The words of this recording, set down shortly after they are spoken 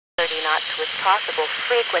knots with possible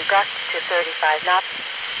frequent gusts to 35 knots.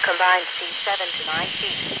 Combined seas 7 to 9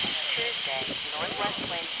 feet. Tuesday,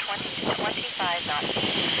 northwest winds 20 to 25 knots.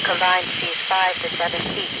 Combined seas 5 to 7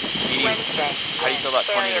 feet. Wednesday, how do you feel about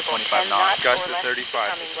 20 to 25 knots? Gust to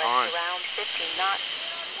 35, it's on. Around 15 knots.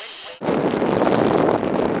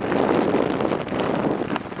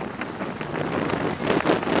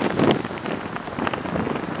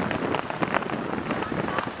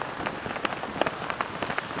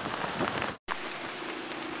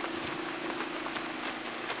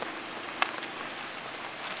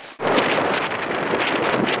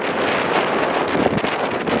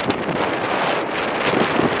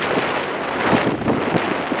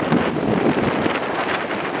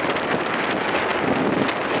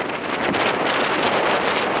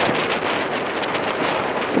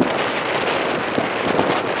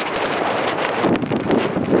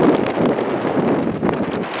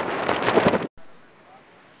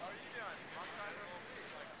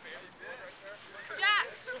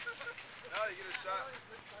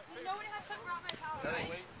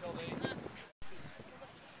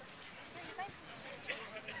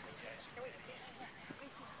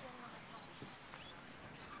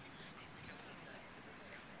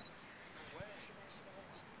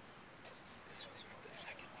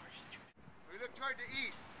 We look toward the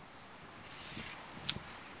east.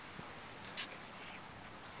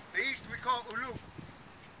 The east we call Ulu,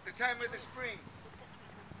 the time of the spring,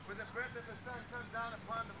 where the breath of the sun comes down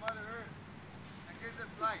upon the Mother Earth and gives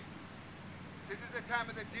us life. This is the time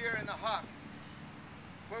of the deer and the hawk,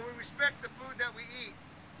 where we respect the food that we eat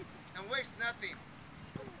and waste nothing,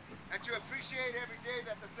 and to appreciate every day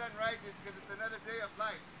that the sun rises because it's another day of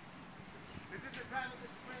life. This is the time of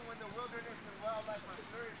the spring when the wilderness and wildlife are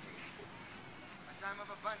flourishing, a time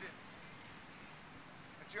of abundance,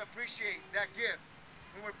 and to appreciate that gift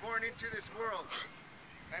when we're born into this world,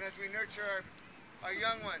 and as we nurture our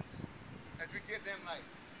young ones, as we give them life.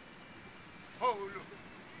 Ho, Ulu.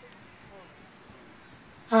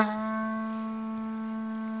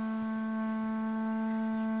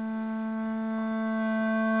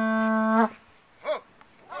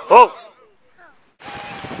 Oh!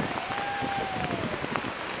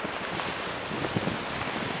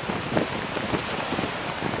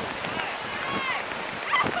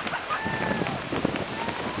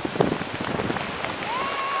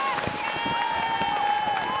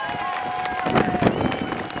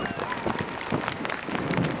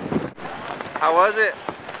 How was it?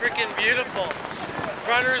 Freaking beautiful.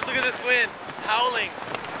 Runners, look at this wind. Howling.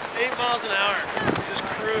 8 miles an hour. Just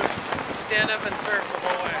cruised. Stand up and surf the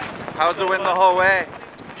whole way. How's the wind the whole way?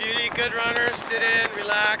 Beauty, good runners. Sit in,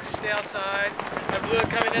 relax, stay outside. I blew it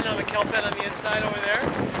coming in on the kelp bed on the inside over there.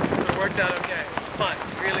 It worked out okay. It was fun.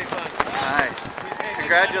 Really fun. Nice.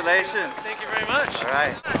 Congratulations. Thank you very much. All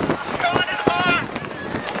right.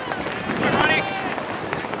 Good morning.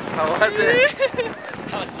 How was it?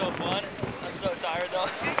 That was so fun. I'm so tired though.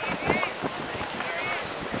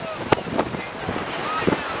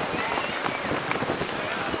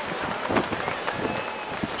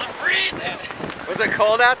 I'm freezing! Was it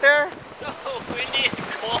cold out there? So windy and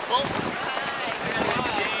cold.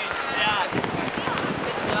 Jeez, yeah.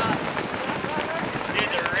 Good job.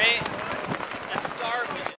 Dude, the start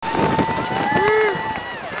was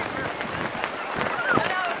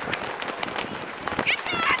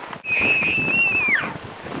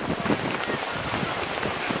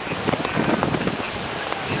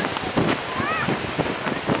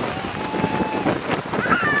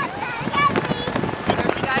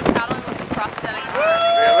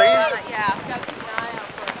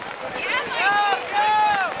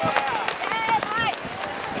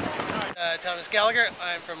Thomas Gallagher.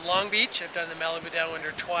 I'm from Long Beach. I've done the Malibu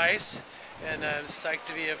Downwinder twice, and I'm psyched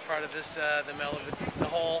to be a part of this, the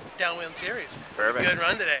whole Downwind series. Perfect. Good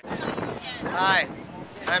run today. Hi,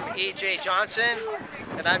 I'm EJ Johnson,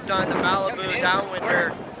 and I've done the Malibu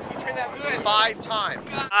Downwinder 5 times.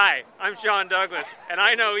 Hi, I'm Sean Douglas, and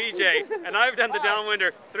I know EJ, and I've done the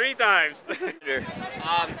Downwinder 3 times.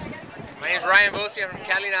 My name is Ryan Bosi. I'm from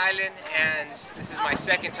Catalina Island, and this is my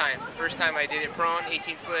 2nd time. The first time I did it prone,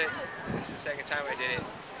 18 foot. This is the 2nd time I did it,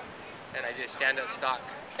 and I did stand-up stock.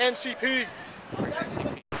 NCP. NCP.